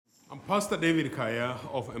Pastor David Kaya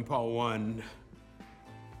of Empower One,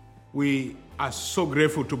 we are so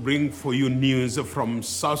grateful to bring for you news from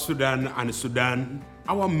South Sudan and Sudan.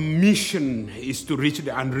 Our mission is to reach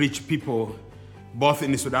the unreached people, both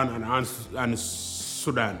in Sudan and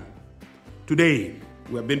Sudan. Today,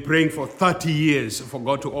 we have been praying for 30 years for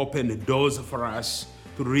God to open the doors for us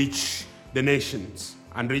to reach the nations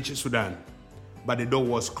and reach Sudan, but the door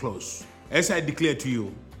was closed. As I declare to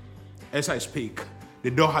you, as I speak, the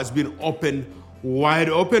door has been opened, wide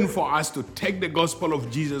open for us to take the gospel of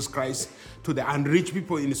Jesus Christ to the unreached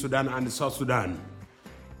people in Sudan and South Sudan.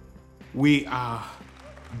 We are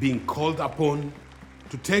being called upon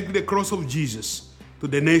to take the cross of Jesus to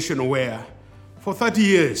the nation where for 30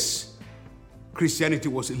 years Christianity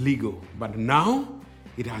was illegal, but now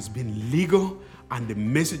it has been legal and the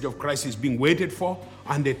message of Christ is being waited for,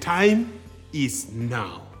 and the time is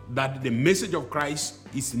now that the message of Christ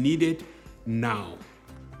is needed now.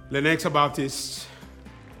 Lenexa Baptist,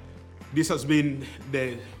 this has been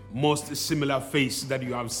the most similar face that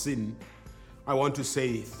you have seen. I want to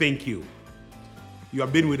say thank you. You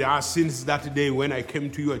have been with us since that day when I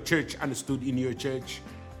came to your church and stood in your church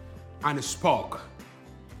and spoke.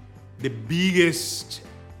 The biggest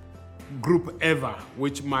group ever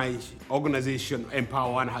which my organization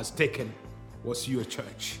Empower One has taken was your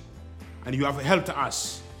church. And you have helped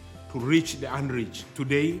us to reach the unreached.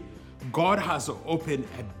 Today, God has opened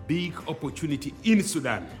a big opportunity in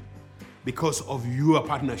Sudan because of your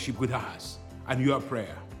partnership with us and your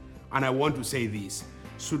prayer. And I want to say this,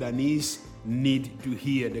 Sudanese need to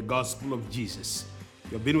hear the gospel of Jesus.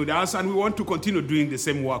 You've been with us and we want to continue doing the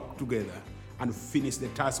same work together and finish the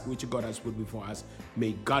task which God has put before us.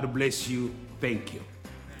 May God bless you. Thank you.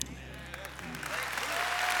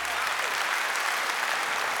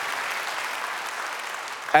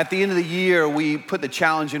 At the end of the year, we put the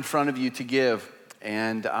challenge in front of you to give.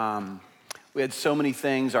 And we had so many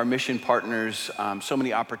things, our mission partners, so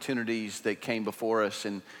many opportunities that came before us.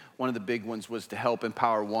 And one of the big ones was to help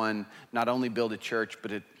Empower One not only build a church, but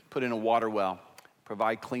to put in a water well,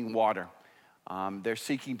 provide clean water. They're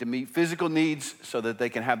seeking to meet physical needs so that they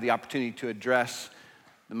can have the opportunity to address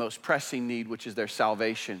the most pressing need, which is their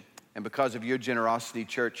salvation. And because of your generosity,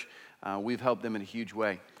 church, we've helped them in a huge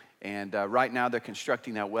way. And right now they're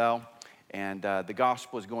constructing that well, and the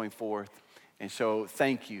gospel is going forth. And so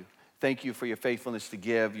thank you. Thank you for your faithfulness to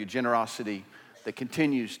give, your generosity that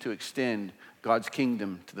continues to extend God's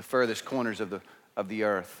kingdom to the furthest corners of the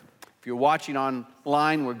earth. If you're watching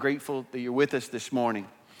online, we're grateful that you're with us this morning.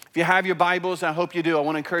 If you have your Bibles, I hope you do, I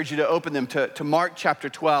want to encourage you to open them to Mark chapter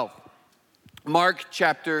 12. Mark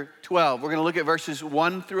chapter 12. We're going to look at verses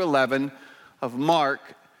 1 through 11 of Mark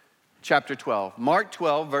chapter 12. Mark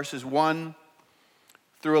 12, verses 1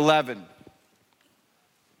 through 11.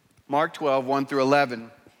 Mark 12, 1 through 11.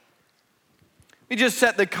 Let me just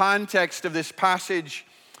set the context of this passage.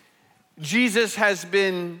 Jesus has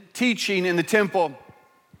been teaching in the temple.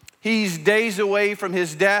 He's days away from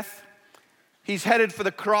his death. He's headed for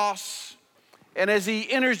the cross. And as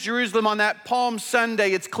he enters Jerusalem on that Palm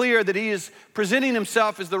Sunday, it's clear that he is presenting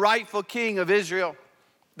himself as the rightful king of Israel.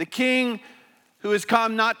 The king who has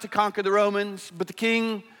come not to conquer the Romans, but the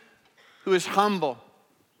king who is humble,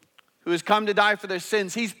 who has come to die for their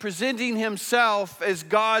sins. He's presenting himself as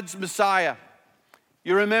God's Messiah.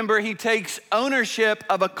 You remember, he takes ownership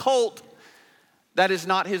of a colt that is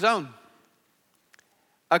not his own.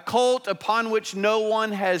 A colt upon which no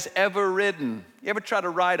one has ever ridden. You ever try to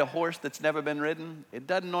ride a horse that's never been ridden? It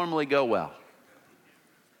doesn't normally go well.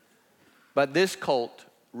 But this colt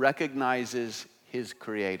recognizes his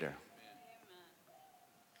creator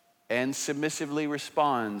and submissively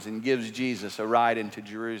responds and gives Jesus a ride into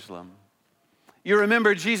Jerusalem. You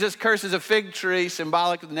remember Jesus curses a fig tree,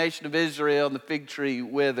 symbolic of the nation of Israel, and the fig tree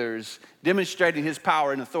withers, demonstrating his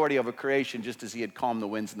power and authority over creation, just as he had calmed the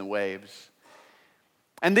winds and the waves.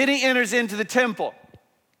 And then he enters into the temple.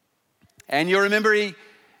 And you remember he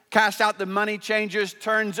casts out the money changers,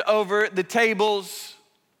 turns over the tables,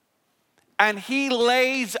 and he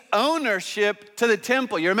lays ownership to the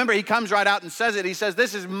temple. You remember he comes right out and says it. He says,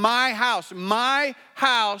 "This is my house. My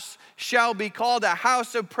house shall be called a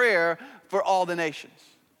house of prayer for all the nations."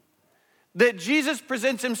 That Jesus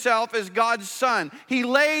presents himself as God's son. He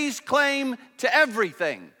lays claim to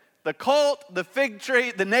everything. The colt, the fig tree,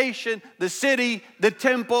 the nation, the city, the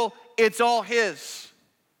temple, it's all his.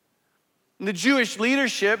 And the Jewish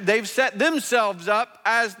leadership, they've set themselves up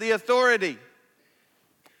as the authority.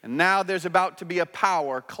 And now there's about to be a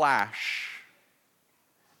power clash.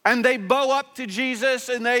 And they bow up to Jesus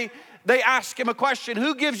and they they ask him a question.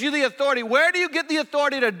 Who gives you the authority? Where do you get the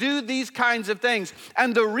authority to do these kinds of things?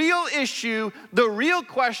 And the real issue, the real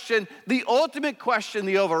question, the ultimate question,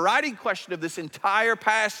 the overriding question of this entire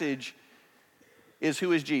passage is,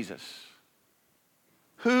 who is Jesus?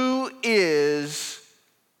 Who is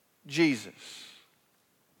Jesus?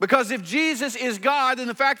 Because if Jesus is God, then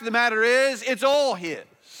the fact of the matter is, it's all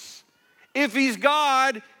his. If he's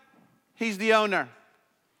God, he's the owner.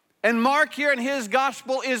 And Mark here in his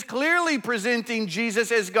gospel is clearly presenting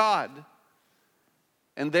Jesus as God.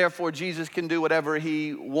 And therefore, Jesus can do whatever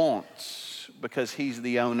he wants because he's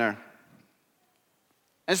the owner.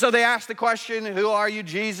 And so they ask the question, who are you,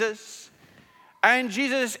 Jesus? And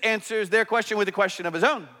Jesus answers their question with a question of his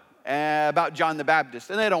own about John the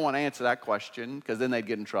Baptist. And they don't want to answer that question because then they'd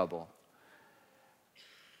get in trouble.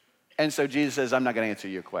 And so Jesus says, I'm not going to answer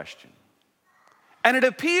your question. And it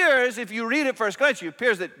appears, if you read it first glance, it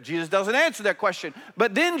appears that Jesus doesn't answer that question.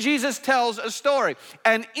 But then Jesus tells a story.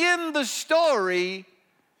 And in the story,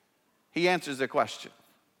 he answers their question.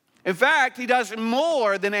 In fact, he does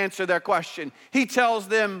more than answer their question. He tells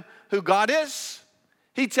them who God is.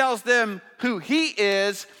 He tells them who he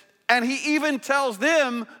is. And he even tells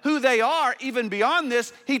them who they are. Even beyond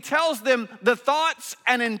this, he tells them the thoughts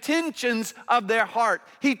and intentions of their heart.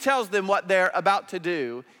 He tells them what they're about to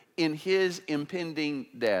do in his impending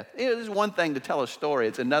death. It is one thing to tell a story.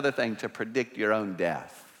 It's another thing to predict your own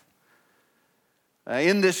death.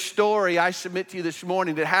 In this story, I submit to you this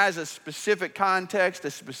morning, that has a specific context,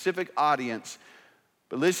 a specific audience.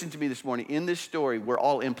 But listen to me this morning. In this story, we're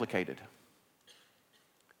all implicated.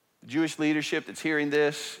 The Jewish leadership that's hearing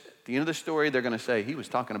this, at the end of the story, they're going to say, he was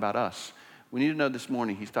talking about us. We need to know this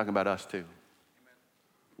morning, he's talking about us too. Amen.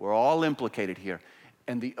 We're all implicated here.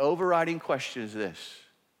 And the overriding question is this,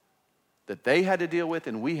 that they had to deal with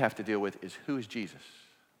and we have to deal with, is, who is Jesus?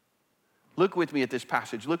 Look with me at this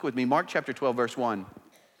passage. Look with me. Mark chapter 12, verse 1.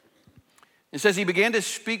 It says, he began to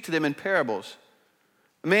speak to them in parables.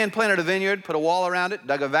 A man planted a vineyard, put a wall around it,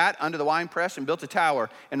 dug a vat under the winepress, and built a tower,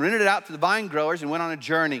 and rented it out to the vine growers and went on a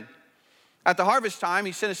journey. At the harvest time,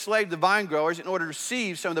 he sent a slave to the vine growers in order to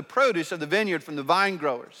receive some of the produce of the vineyard from the vine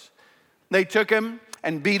growers. They took him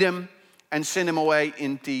and beat him and sent him away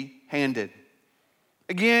empty-handed.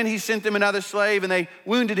 Again, he sent them another slave, and they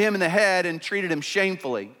wounded him in the head and treated him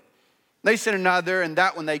shamefully. They sent another, and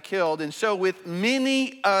that one they killed. And so with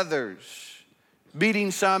many others,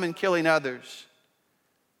 beating some and killing others,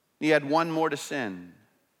 he had one more to send,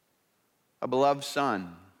 a beloved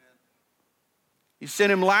son. He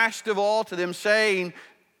sent him last of all to them, saying,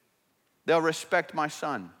 they'll respect my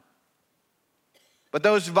son. But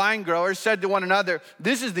those vine growers said to one another,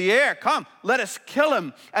 this is the heir. Come, let us kill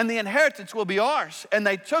him, and the inheritance will be ours. And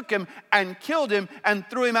they took him and killed him and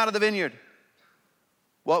threw him out of the vineyard.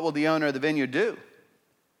 What will the owner of the vineyard do?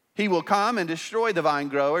 He will come and destroy the vine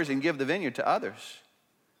growers and give the vineyard to others.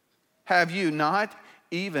 Have you not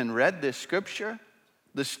even read this scripture?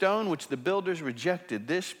 The stone which the builders rejected,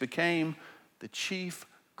 this became the chief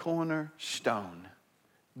cornerstone.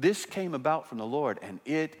 This came about from the Lord, and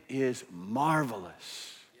it is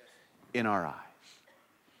marvelous in our eyes.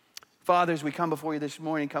 Father, as we come before you this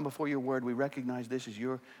morning, come before your word, we recognize this is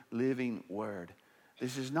your living word.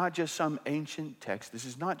 This is not just some ancient text. This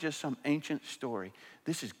is not just some ancient story.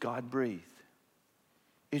 This is God-breathed.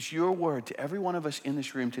 It's your word to every one of us in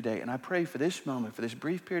this room today. And I pray for this moment, for this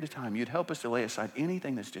brief period of time, you'd help us to lay aside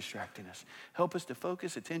anything that's distracting us. Help us to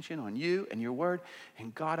focus attention on you and your word.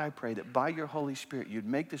 And God, I pray that by your Holy Spirit, you'd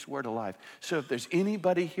make this word alive. So if there's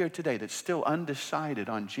anybody here today that's still undecided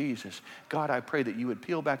on Jesus, God, I pray that you would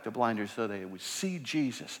peel back the blinders so they would see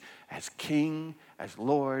Jesus as King, as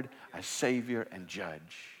Lord, as Savior, and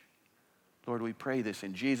Judge. Lord, we pray this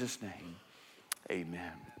in Jesus' name.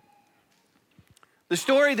 Amen. The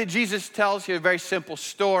story that Jesus tells here is a very simple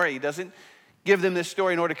story. He doesn't give them this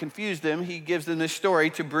story in order to confuse them. He gives them this story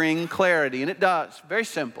to bring clarity, and it does. Very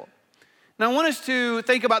simple. Now, I want us to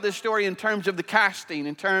think about this story in terms of the casting,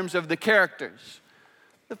 in terms of the characters.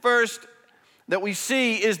 The first that we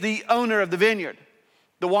see is the owner of the vineyard,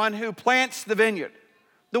 the one who plants the vineyard.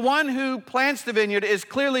 The one who plants the vineyard is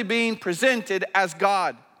clearly being presented as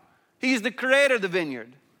God. He's the creator of the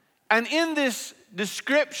vineyard. And in this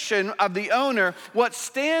description of the owner, what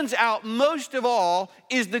stands out most of all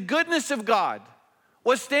is the goodness of God.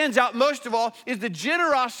 What stands out most of all is the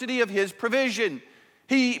generosity of his provision.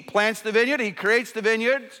 He plants the vineyard, he creates the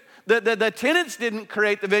vineyard. The tenants didn't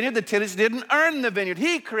create the vineyard, the tenants didn't earn the vineyard.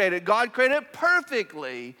 He created it. God created it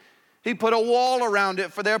perfectly. He put a wall around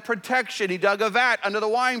it for their protection. He dug a vat under the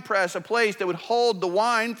winepress, a place that would hold the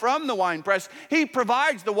wine from the winepress. He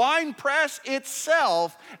provides the winepress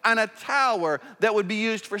itself and a tower that would be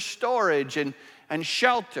used for storage and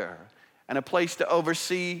shelter and a place to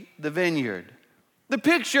oversee the vineyard. The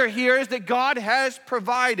picture here is that God has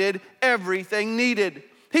provided everything needed.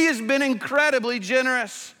 He has been incredibly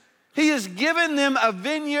generous. He has given them a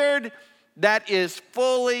vineyard that is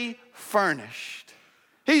fully furnished.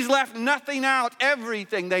 He's left nothing out.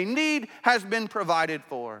 Everything they need has been provided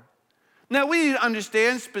for. Now we need to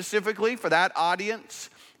understand specifically for that audience,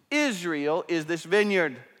 Israel is this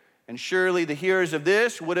vineyard. And surely the hearers of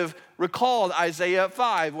this would have recalled Isaiah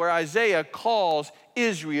 5, where Isaiah calls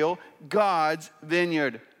Israel God's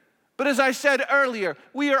vineyard. But as I said earlier,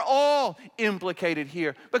 we are all implicated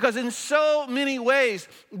here because in so many ways,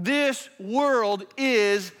 this world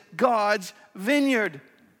is God's vineyard.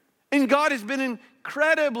 And God has been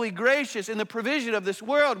incredibly gracious in the provision of this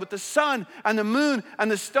world with the sun and the moon and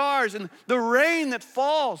the stars and the rain that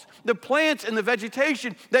falls, the plants and the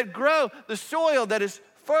vegetation that grow, the soil that is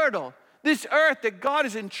fertile. This earth that God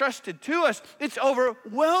has entrusted to us, it's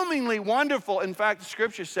overwhelmingly wonderful. In fact, the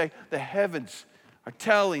scriptures say the heavens are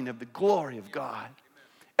telling of the glory of God.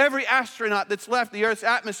 Every astronaut that's left the earth's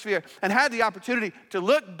atmosphere and had the opportunity to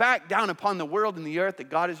look back down upon the world and the earth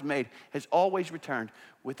that God has made has always returned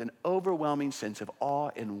with an overwhelming sense of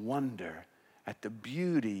awe and wonder at the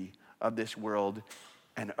beauty of this world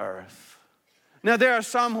and earth. Now, there are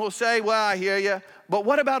some who will say, well, I hear you, but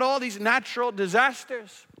what about all these natural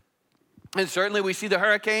disasters? And certainly we see the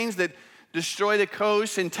hurricanes that destroy the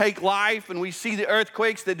coast and take life, and we see the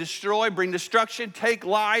earthquakes that destroy, bring destruction, take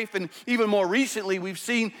life, and even more recently we've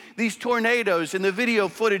seen these tornadoes and the video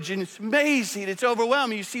footage, and it's amazing, it's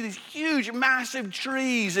overwhelming. You see these huge, massive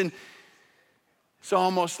trees, and it's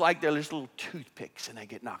almost like they're just little toothpicks and they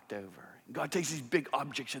get knocked over. God takes these big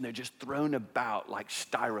objects and they're just thrown about like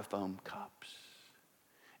styrofoam cups.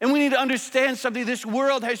 And we need to understand something. This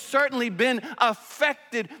world has certainly been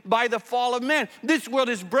affected by the fall of man. This world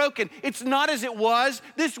is broken. It's not as it was.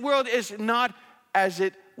 This world is not as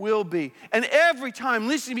it will be. And every time,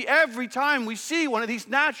 listen to me, every time we see one of these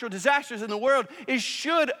natural disasters in the world, it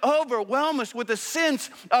should overwhelm us with a sense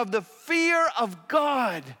of the fear of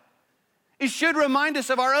God. It should remind us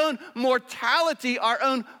of our own mortality, our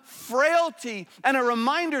own frailty, and a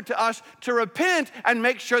reminder to us to repent and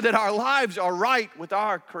make sure that our lives are right with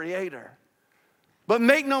our Creator. But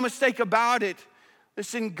make no mistake about it,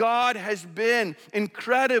 listen, God has been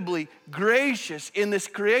incredibly gracious in this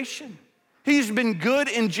creation. He's been good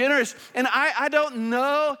and generous. And I don't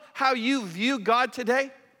know how you view God today.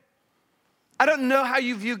 I don't know how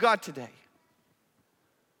you view God today.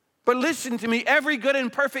 But listen to me, every good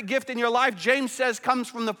and perfect gift in your life, James says, comes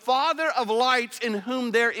from the Father of lights in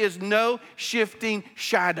whom there is no shifting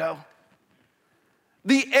shadow.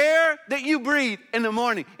 The air that you breathe in the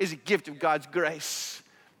morning is a gift of God's grace.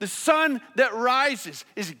 The sun that rises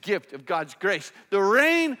is a gift of God's grace. The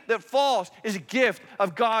rain that falls is a gift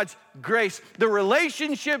of God's grace. The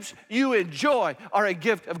relationships you enjoy are a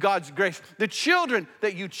gift of God's grace. The children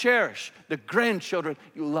that you cherish, the grandchildren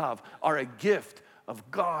you love, are a gift of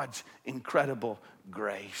God's incredible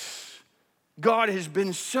grace. God has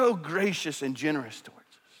been so gracious and generous towards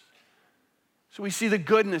us. So we see the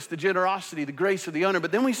goodness, the generosity, the grace of the owner,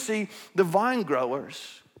 but then we see the vine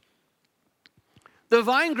growers. The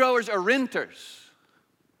vine growers are renters.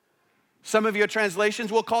 Some of your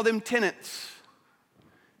translations will call them tenants.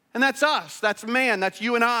 And that's us, that's man, that's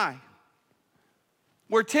you and I.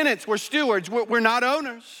 We're tenants, we're stewards, we're not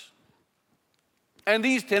owners. And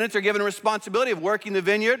these tenants are given a responsibility of working the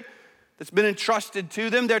vineyard that's been entrusted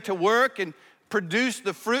to them. They're to work and produce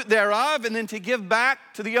the fruit thereof and then to give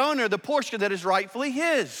back to the owner the portion that is rightfully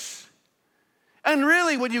his. And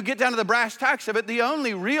really, when you get down to the brass tacks of it, the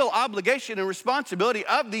only real obligation and responsibility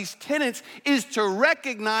of these tenants is to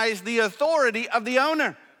recognize the authority of the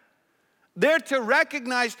owner. They're to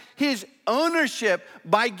recognize his ownership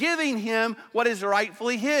by giving him what is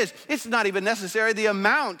rightfully his. It's not even necessary the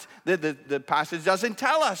amount that the passage doesn't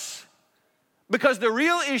tell us. Because the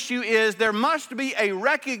real issue is there must be a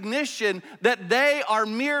recognition that they are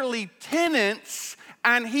merely tenants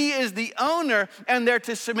and he is the owner and they're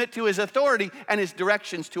to submit to his authority and his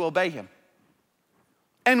directions to obey him.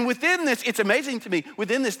 And within this, it's amazing to me,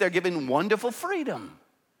 within this they're given wonderful freedom.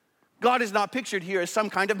 God is not pictured here as some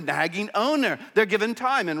kind of nagging owner. They're given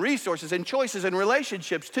time and resources and choices and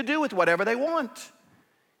relationships to do with whatever they want.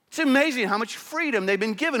 It's amazing how much freedom they've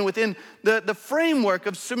been given within the framework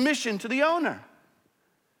of submission to the owner.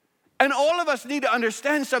 And all of us need to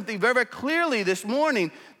understand something very, very clearly this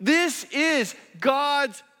morning. This is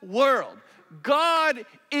God's world. God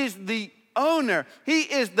is the owner. He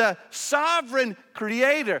is the sovereign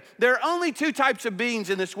creator. There are only two types of beings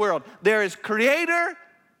in this world. There is creator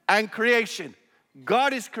and creation.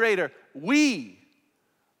 God is creator. We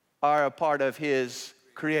are a part of his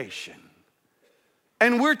creation.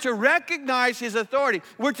 And we're to recognize his authority.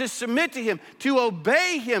 We're to submit to him, to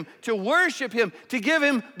obey him, to worship him, to give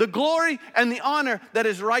him the glory and the honor that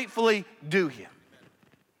is rightfully due him.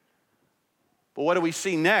 But what do we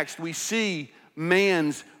see next? We see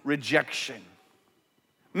man's rejection.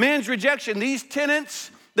 Man's rejection. These tenants,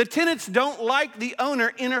 the tenants don't like the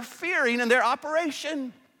owner interfering in their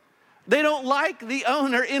operation. They don't like the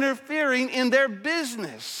owner interfering in their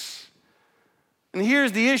business. And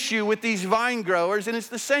here's the issue with these vine growers, and it's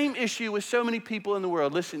the same issue with so many people in the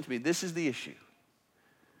world. Listen to me, this is the issue.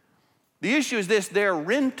 The issue is this: they're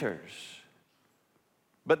renters,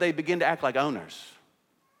 but they begin to act like owners.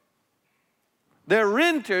 They're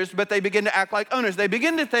renters, but they begin to act like owners. They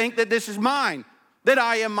begin to think that this is mine, that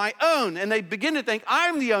I am my own. And they begin to think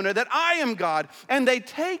I'm the owner, that I am God. And they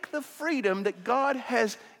take the freedom that God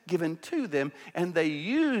has given to them, and they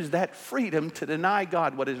use that freedom to deny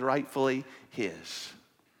God what is rightfully his.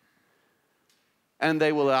 And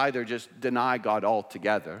they will either just deny God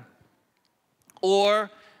altogether, or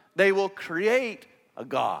they will create a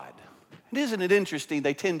God. And isn't it interesting?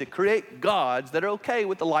 They tend to create gods that are okay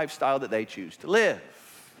with the lifestyle that they choose to live.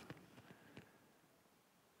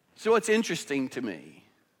 So what's interesting to me,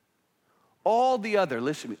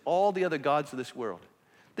 listen to me, all the other gods of this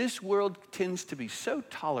world tends to be so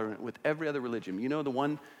tolerant with every other religion. You know,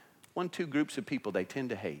 the two groups of people they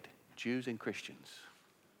tend to hate: Jews and Christians.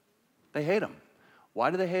 They hate them.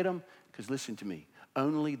 Why do they hate them? Because listen to me,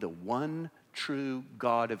 only the one true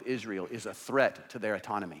God of Israel is a threat to their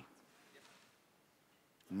autonomy.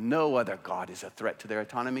 No other God is a threat to their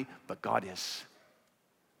autonomy, but God is.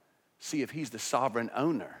 See, if he's the sovereign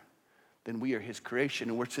owner, then we are his creation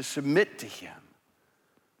and we're to submit to him.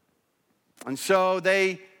 And so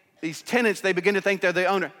these tenants, they begin to think they're the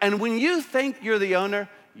owner. And when you think you're the owner,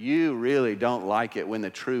 you really don't like it when the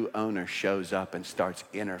true owner shows up and starts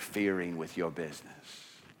interfering with your business.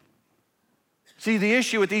 See, the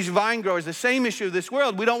issue with these vine growers, the same issue of this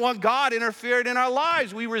world. We don't want God interfering in our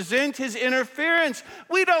lives. We resent his interference.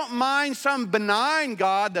 We don't mind some benign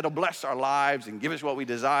God that'll bless our lives and give us what we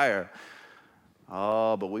desire.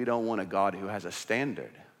 Oh, but we don't want a God who has a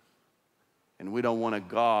standard. And we don't want a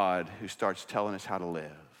God who starts telling us how to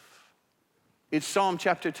live. It's Psalm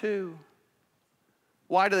chapter 2.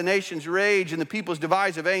 Why do the nations rage and the peoples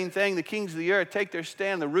devise a vain thing? The kings of the earth take their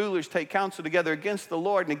stand. The rulers take counsel together against the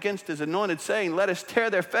Lord and against his anointed, saying, let us tear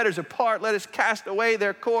their fetters apart. Let us cast away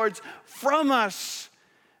their cords from us.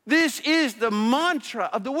 This is the mantra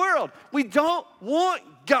of the world. We don't want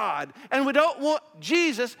God, and we don't want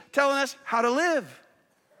Jesus telling us how to live.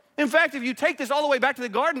 In fact, if you take this all the way back to the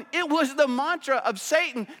garden, it was the mantra of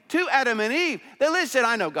Satan to Adam and Eve. They listened,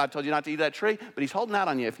 I know God told you not to eat that tree, but he's holding out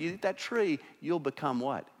on you. If you eat that tree, you'll become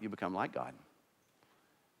what? You become like God.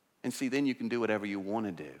 And see, then you can do whatever you want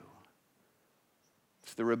to do.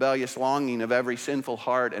 It's the rebellious longing of every sinful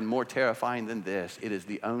heart, and more terrifying than this, it is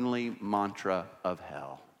the only mantra of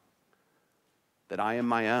hell. That I am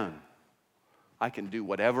my own. I can do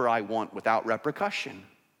whatever I want without repercussion.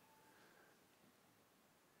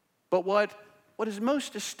 But what is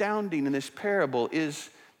most astounding in this parable is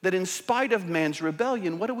that in spite of man's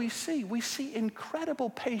rebellion, what do we see? We see incredible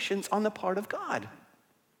patience on the part of God.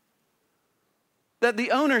 That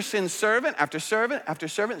the owner sends servant after servant after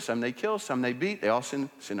servant. Some they kill, some they beat. They all send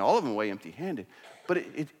all of them away empty-handed. But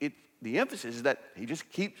the emphasis is that he just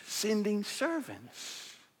keeps sending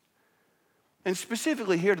servants. And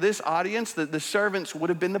specifically here to this audience, the servants would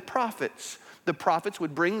have been the prophets. The prophets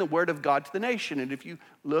would bring the word of God to the nation. And if you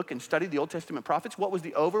look and study the Old Testament prophets, what was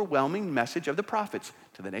the overwhelming message of the prophets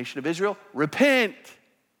to the nation of Israel? Repent.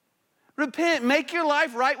 Repent. Make your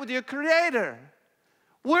life right with your Creator.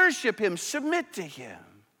 Worship him. Submit to him.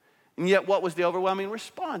 And yet what was the overwhelming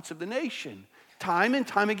response of the nation? Time and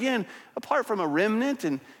time again, apart from a remnant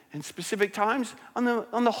and specific times, on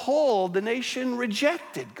the whole, the nation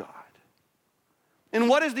rejected God. And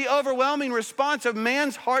what is the overwhelming response of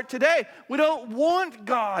man's heart today? We don't want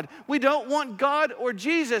God. We don't want God or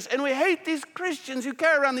Jesus. And we hate these Christians who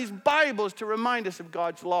carry around these Bibles to remind us of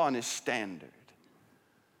God's law and his standard.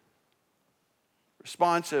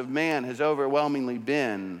 Response of man has overwhelmingly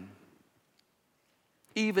been,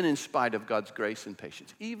 even in spite of God's grace and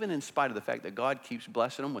patience, even in spite of the fact that God keeps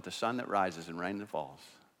blessing them with the sun that rises and rain that falls,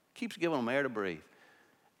 keeps giving them air to breathe.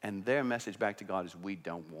 And their message back to God is, we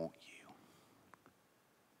don't want you.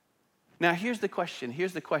 Now, here's the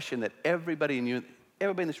question that everybody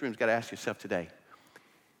everybody in this room's got to ask yourself today,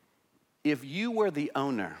 if you were the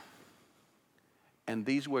owner and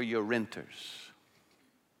these were your renters,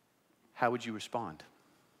 how would you respond?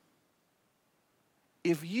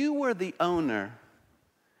 If you were the owner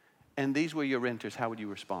and these were your renters, how would you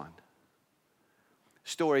respond?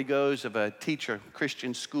 Story goes of a teacher,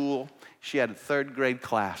 Christian school. She had a third grade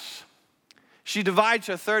class. She divides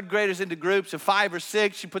her third graders into groups of 5 or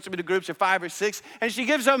 6. She puts them into groups of 5 or 6. And she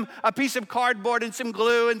gives them a piece of cardboard and some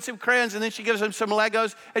glue and some crayons. And then she gives them some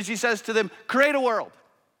Legos. And she says to them, create a world.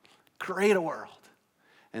 Create a world.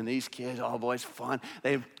 And these kids, oh boy, it's fun.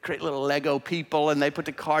 They create little Lego people. And they put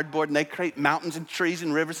the cardboard. And they create mountains and trees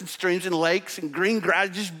and rivers and streams and lakes and green grass.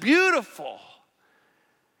 Just beautiful.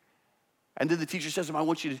 And then the teacher says to them, I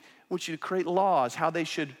want you to create laws, how they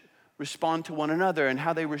should respond to one another and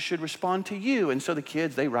how they should respond to you. And so the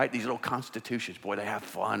kids, they write these little constitutions. Boy, they have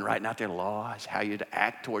fun writing out their laws, how you'd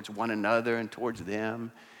act towards one another and towards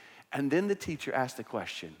them. And then the teacher asked the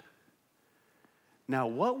question, now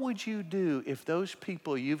what would you do if those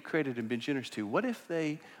people you've created and been generous to, what if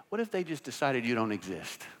they just decided you don't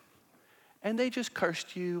exist? And they just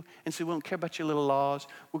cursed you and said, we don't care about your little laws.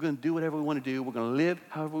 We're going to do whatever we want to do. We're going to live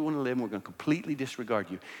however we want to live. And we're going to completely disregard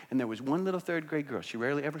you. And there was one little third grade girl. She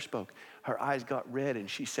rarely ever spoke. Her eyes got red and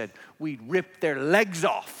she said, we'd rip their legs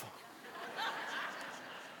off.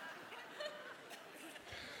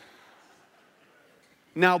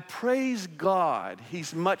 Now, praise God,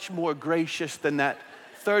 he's much more gracious than that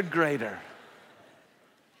third grader.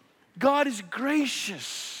 God is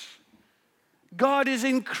gracious. God is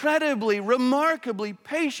incredibly, remarkably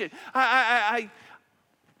patient. I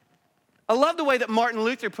love the way that Martin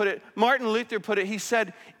Luther put it. Martin Luther put it, he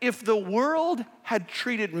said, if the world had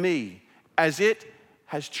treated me as it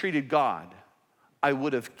has treated God, I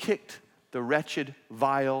would have kicked the wretched,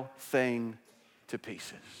 vile thing to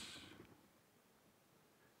pieces.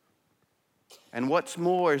 And what's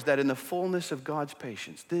more is that in the fullness of God's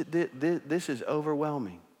patience, this is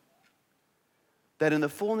overwhelming. That in the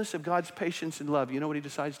fullness of God's patience and love, you know what he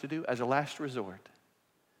decides to do? As a last resort,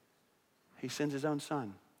 he sends his own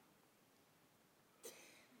son.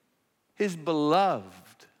 His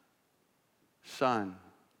beloved son.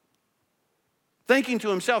 Thinking to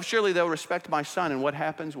himself, surely they'll respect my son. And what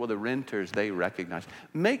happens? Well, the renters, they recognize.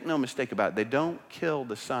 Make no mistake about it, they don't kill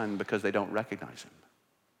the son because they don't recognize him.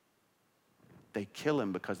 They kill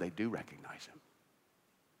him because they do recognize him.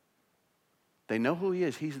 They know who he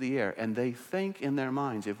is. He's the heir. And they think in their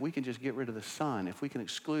minds, if we can just get rid of the son, if we can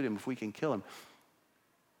exclude him, if we can kill him,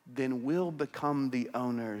 then we'll become the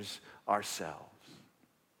owners ourselves.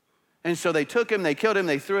 And so they took him, they killed him,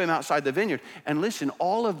 they threw him outside the vineyard. And listen,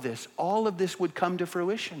 all of this would come to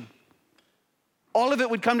fruition. All of it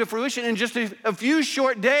would come to fruition in just a few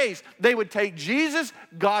short days. They would take Jesus,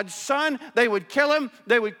 God's son, they would kill him,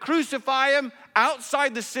 they would crucify him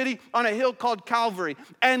outside the city on a hill called Calvary.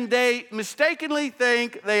 And they mistakenly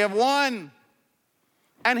think they have won.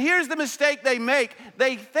 And here's the mistake they make.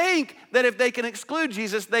 They think that if they can exclude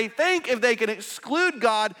Jesus, they think if they can exclude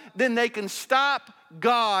God, then they can stop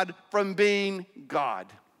God from being God.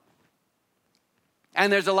 And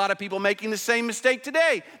there's a lot of people making the same mistake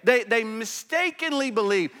today. They mistakenly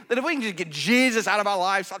believe that if we can just get Jesus out of our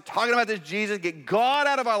lives, stop talking about this Jesus, get God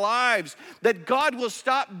out of our lives, that God will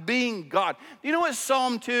stop being God. Do you know what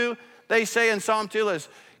Psalm 2, they say in Psalm 2, let's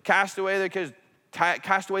cast away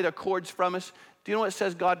their cords from us. Do you know what it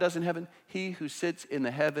says God does in heaven? He who sits in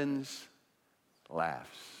the heavens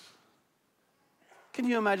laughs. Can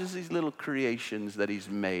you imagine these little creations that he's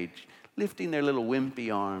made, lifting their little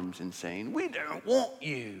wimpy arms and saying, we don't want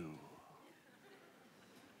you.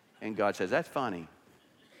 And God says, that's funny.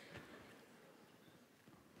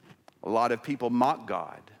 A lot of people mock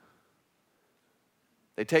God.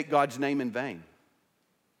 They take God's name in vain.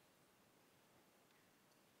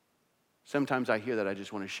 Sometimes I hear that, I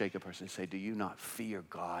just want to shake a person and say, do you not fear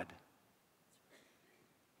God?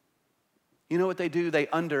 You know what they do? They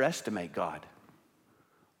underestimate God.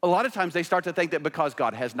 A lot of times they start to think that because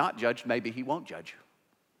God has not judged, maybe he won't judge.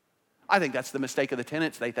 I think that's the mistake of the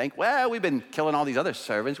tenants. They think, well, we've been killing all these other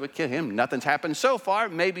servants. We kill him. Nothing's happened so far.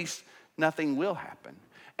 Maybe nothing will happen.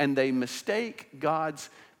 And they mistake God's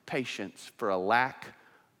patience for a lack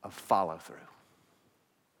of follow-through.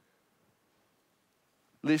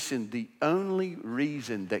 Listen, the only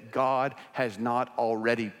reason that God has not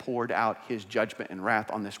already poured out his judgment and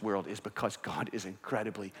wrath on this world is because God is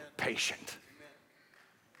incredibly patient.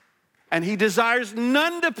 And he desires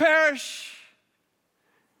none to perish.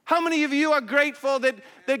 How many of you are grateful that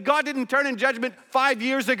God didn't turn in judgment 5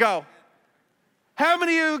 years ago? How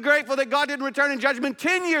many of you are grateful that God didn't return in judgment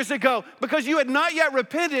 10 years ago because you had not yet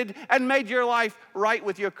repented and made your life right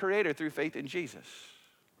with your Creator through faith in Jesus?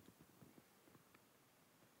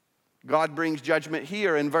 God brings judgment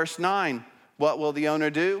here in verse 9. What will the owner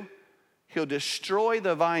do? He'll destroy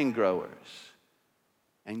the vine growers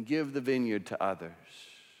and give the vineyard to others.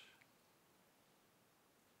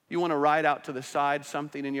 You want to write out to the side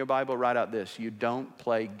something in your Bible? Write out this: you don't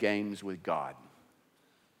play games with God.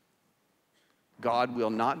 God will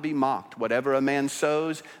not be mocked. Whatever a man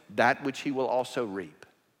sows, that which he will also reap.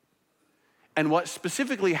 And what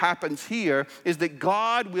specifically happens here is that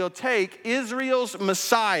God will take Israel's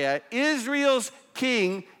Messiah, Israel's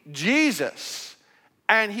King, Jesus,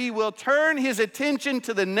 and he will turn his attention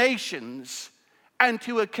to the nations and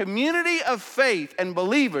to a community of faith and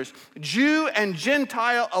believers, Jew and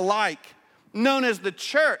Gentile alike, known as the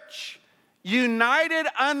church, united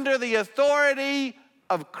under the authority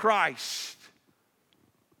of Christ.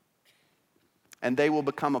 And they will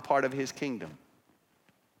become a part of his kingdom.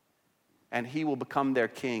 And he will become their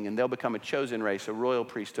king, and they'll become a chosen race, a royal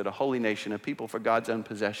priesthood, a holy nation, a people for God's own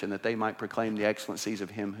possession, that they might proclaim the excellencies of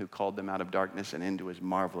him who called them out of darkness and into his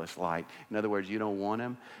marvelous light. In other words, you don't want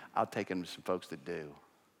him? I'll take him to some folks that do.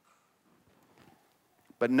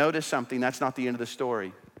 But notice something, that's not the end of the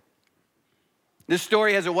story. This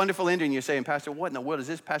story has a wonderful ending. You're saying, Pastor, what in the world does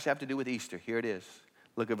this passage have to do with Easter? Here it is.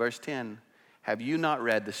 Look at verse 10. Have you not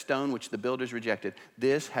read the stone which the builders rejected?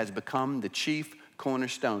 This has become the chief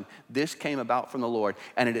cornerstone. This came about from the Lord,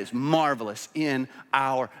 and it is marvelous in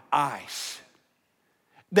our eyes.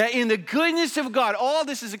 That in the goodness of God, all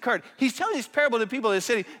this has occurred. He's telling this parable to people in the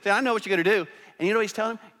city, saying, I know what you're going to do. And you know what he's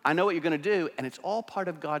telling them? I know what you're going to do, and it's all part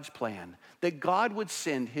of God's plan. That God would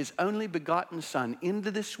send his only begotten son into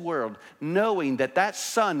this world, knowing that that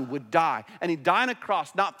son would die. And he'd die on a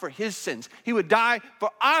cross, not for his sins. He would die for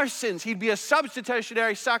our sins. He'd be a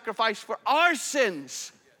substitutionary sacrifice for our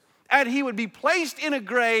sins. And he would be placed in a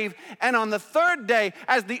grave, and on the third day,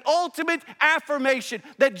 as the ultimate affirmation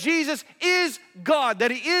that Jesus is God, that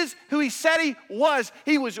he is who he said he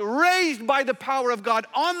was raised by the power of God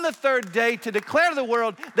on the third day to declare to the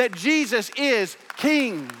world that Jesus is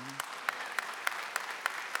King.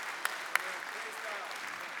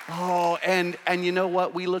 Oh, and you know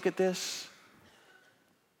what? We look at this,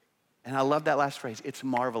 and I love that last phrase. It's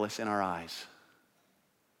marvelous in our eyes.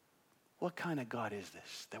 What kind of God is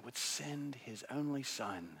this that would send his only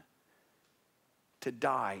son to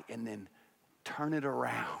die and then turn it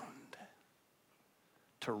around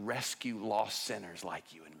to rescue lost sinners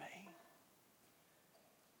like you and me?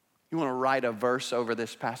 You want to write a verse over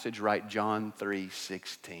this passage? Write John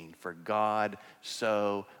 3:16. For God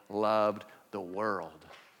so loved the world.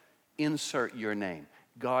 Insert your name.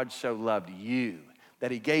 God so loved you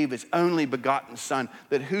that he gave his only begotten son,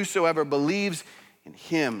 that whosoever believes in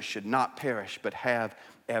him should not perish but have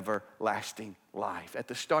everlasting life. At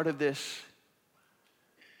the start of this,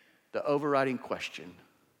 the overriding question,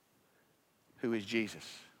 who is Jesus?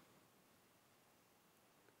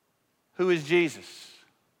 Who is Jesus?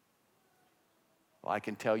 Well, I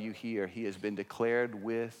can tell you here, he has been declared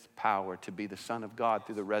with power to be the Son of God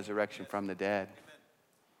through the resurrection from the dead.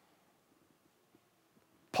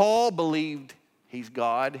 Paul believed he's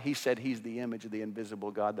God. He said he's the image of the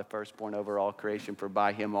invisible God, the firstborn over all creation. For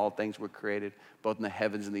by him all things were created, both in the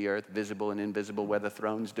heavens and the earth, visible and invisible, whether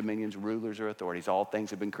thrones, dominions, rulers, or authorities. All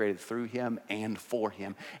things have been created through him and for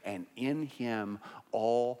him. And in him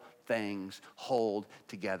all things hold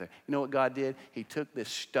together. You know what God did? He took this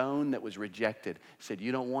stone that was rejected, said,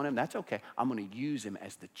 you don't want him? That's okay. I'm going to use him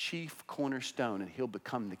as the chief cornerstone, and he'll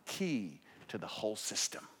become the key to the whole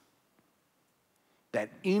system. That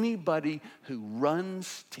anybody who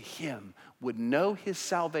runs to him would know his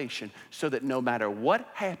salvation, so that no matter what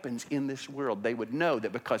happens in this world, they would know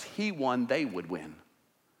that because he won, they would win.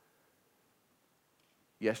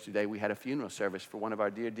 Yesterday, we had a funeral service for one of our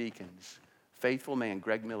dear deacons, faithful man,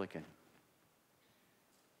 Greg Milliken.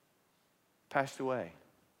 Passed away.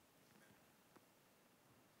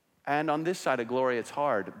 And on this side of glory, it's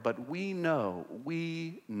hard, but we know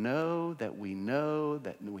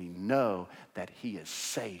that he is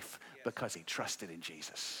safe because he trusted in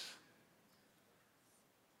Jesus.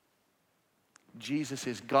 Jesus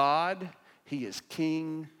is God, he is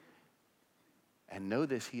King, and know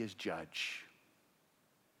this, he is judge.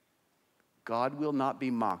 God will not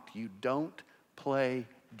be mocked. You don't play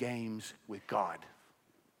games with God.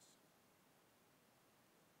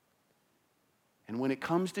 And when it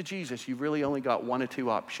comes to Jesus, you've really only got one of two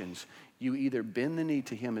options. You either bend the knee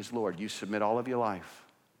to him as Lord, you submit all of your life.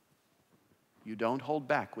 You don't hold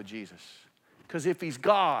back with Jesus. Because if he's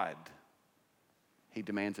God, he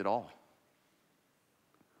demands it all.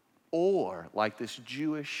 or like this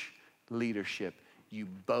Jewish leadership, you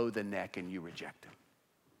bow the neck and you reject him.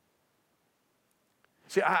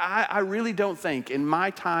 See, I really don't think, in my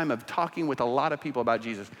time of talking with a lot of people about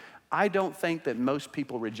Jesus, I don't think that most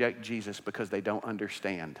people reject Jesus because they don't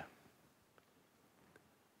understand.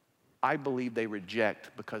 I believe they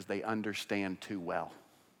reject because they understand too well.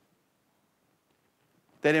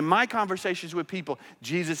 That in my conversations with people,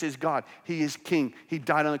 Jesus is God. He is King. He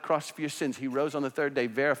died on the cross for your sins. He rose on the third day,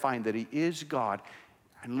 verifying that he is God.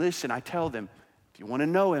 And listen, I tell them, if you want to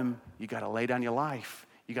know him, you got to lay down your life.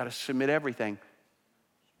 You got to submit everything.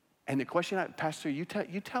 And the question, Pastor, you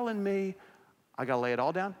telling me I got to lay it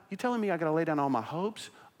all down? You telling me I got to lay down all my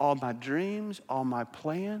hopes, all my dreams, all my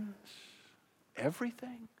plans,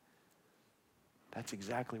 everything? That's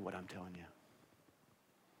exactly what I'm telling you.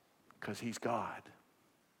 Because he's God.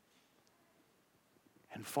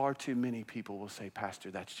 And far too many people will say,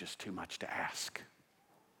 Pastor, that's just too much to ask.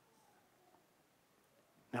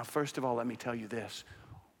 Now, first of all, let me tell you this.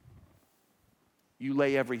 You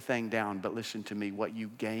lay everything down, but listen to me, what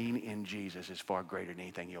you gain in Jesus is far greater than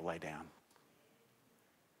anything you'll lay down.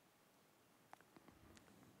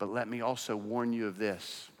 But let me also warn you of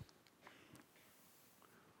this.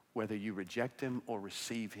 Whether you reject him or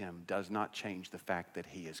receive him does not change the fact that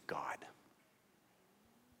he is God.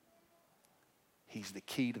 He's the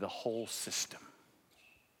key to the whole system.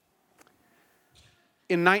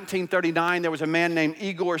 In 1939, there was a man named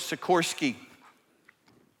Igor Sikorsky.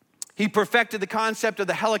 He perfected the concept of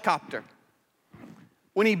the helicopter.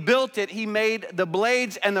 When he built it, he made the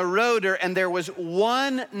blades and the rotor, and there was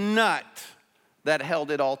one nut that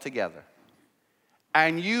held it all together.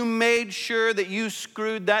 And you made sure that you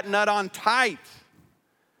screwed that nut on tight.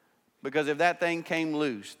 Because if that thing came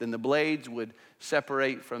loose, then the blades would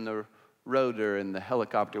separate from the rotor and the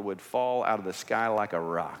helicopter would fall out of the sky like a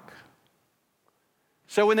rock.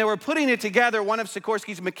 So when they were putting it together, one of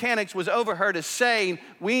Sikorsky's mechanics was overheard as saying,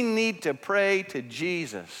 we need to pray to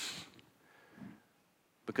Jesus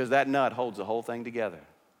because that nut holds the whole thing together.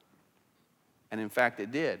 And in fact,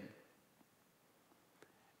 it did.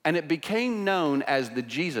 And it became known as the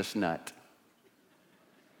Jesus nut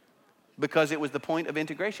because it was the point of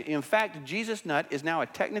integration. In fact, Jesus nut is now a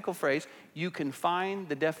technical phrase. You can find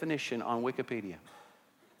the definition on Wikipedia.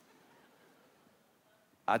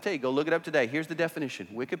 I tell you, go look it up today. Here's the definition,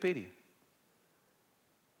 Wikipedia.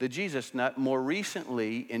 The Jesus nut, more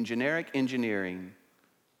recently in generic engineering,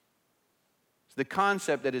 is the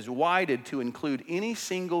concept that is widened to include any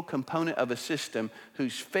single component of a system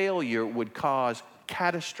whose failure would cause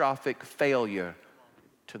catastrophic failure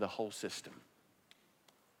to the whole system.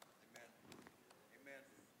 Amen.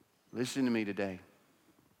 Listen to me today.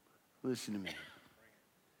 Listen to me.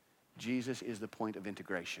 Jesus is the point of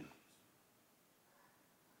integration.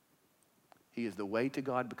 He is the way to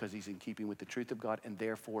God because he's in keeping with the truth of God, and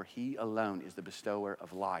therefore he alone is the bestower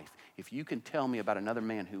of life. If you can tell me about another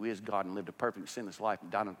man who is God and lived a perfect sinless life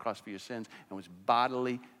and died on the cross for your sins and was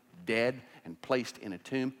bodily dead and placed in a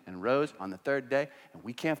tomb and rose on the third day, and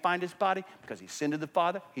we can't find his body because he sinned to the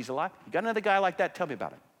Father, he's alive. You got another guy like that? Tell me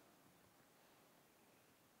about it.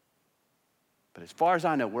 But as far as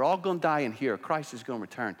I know, we're all going to die in here. Christ is going to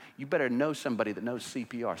return. You better know somebody that knows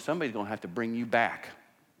CPR. Somebody's going to have to bring you back.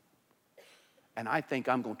 And I think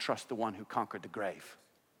I'm going to trust the one who conquered the grave.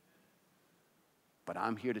 But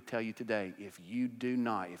I'm here to tell you today, if you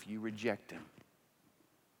reject him,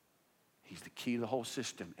 he's the key to the whole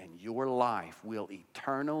system, and your life will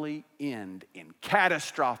eternally end in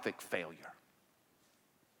catastrophic failure.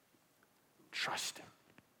 Trust him.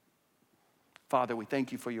 Father, we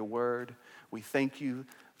thank you for your word. We thank you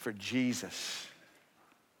for Jesus.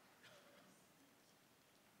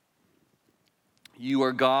 You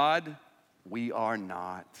are God. We are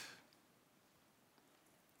not.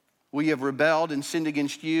 We have rebelled and sinned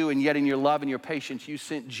against you, and yet in your love and your patience, you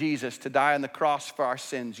sent Jesus to die on the cross for our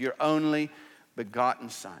sins, your only begotten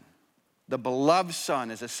Son. The beloved Son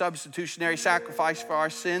is a substitutionary sacrifice for our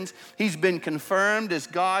sins. He's been confirmed as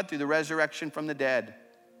God through the resurrection from the dead.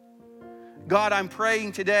 God, I'm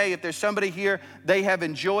praying today, if there's somebody here, they have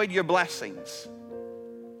enjoyed your blessings.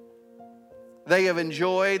 They have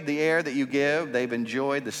enjoyed the air that you give. They've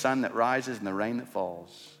enjoyed the sun that rises and the rain that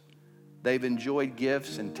falls. They've enjoyed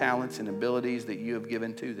gifts and talents and abilities that you have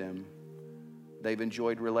given to them. They've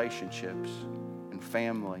enjoyed relationships and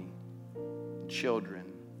family and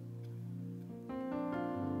children.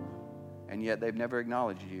 And yet they've never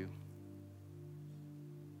acknowledged you.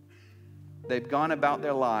 They've gone about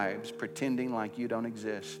their lives pretending like you don't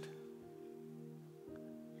exist.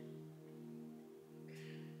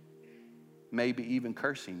 Maybe even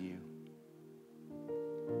cursing you.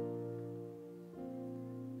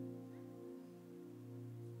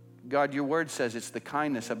 God, your word says it's the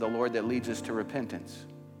kindness of the Lord that leads us to repentance.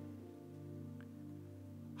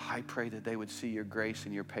 I pray that they would see your grace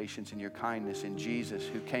and your patience and your kindness in Jesus,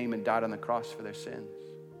 who came and died on the cross for their sins.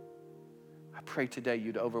 I pray today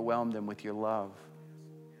you'd overwhelm them with your love,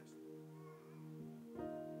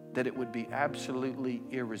 that it would be absolutely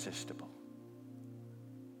irresistible.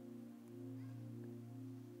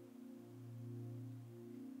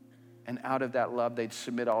 And out of that love, they'd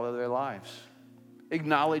submit all of their lives,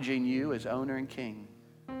 acknowledging you as owner and king.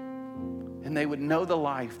 And they would know the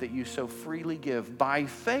life that you so freely give by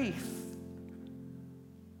faith,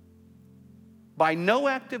 by no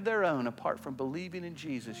act of their own, apart from believing in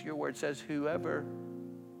Jesus. Your word says whoever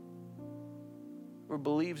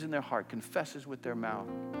believes in their heart, confesses with their mouth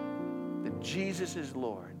that Jesus is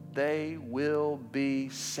Lord, they will be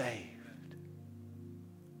saved.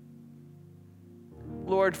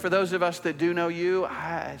 Lord, for those of us that do know you,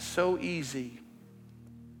 it's so easy.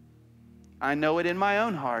 I know it in my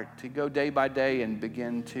own heart to go day by day and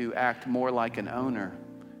begin to act more like an owner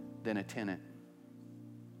than a tenant.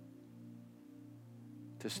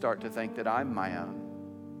 To start to think that I'm my own.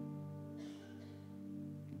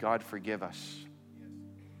 God, forgive us.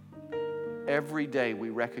 Every day we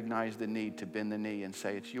recognize the need to bend the knee and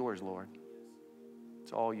say, it's yours, Lord.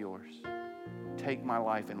 It's all yours. Take my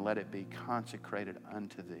life and let it be consecrated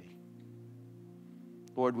unto thee.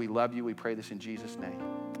 Lord, we love you. We pray this in Jesus' name.